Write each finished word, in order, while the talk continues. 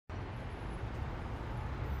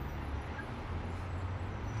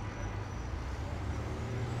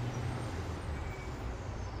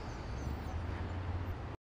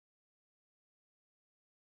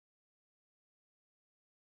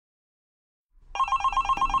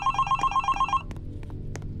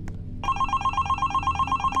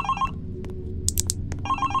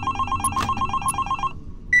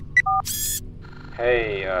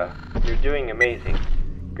Hey, you're doing amazing.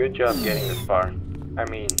 Good job getting this far. I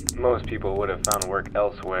mean, most people would have found work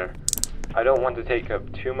elsewhere. I don't want to take up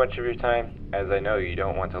too much of your time, as I know you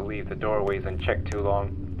don't want to leave the doorways unchecked too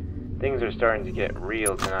long. Things are starting to get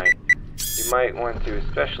real tonight. You might want to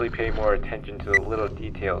especially pay more attention to the little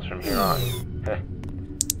details from here on.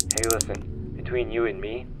 Hey, listen, between you and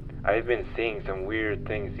me, I've been seeing some weird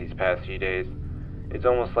things these past few days. It's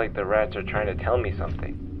almost like the rats are trying to tell me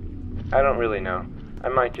something. I don't really know. I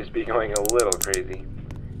might just be going a little crazy.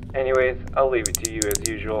 Anyways, I'll leave it to you as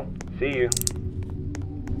usual. See you.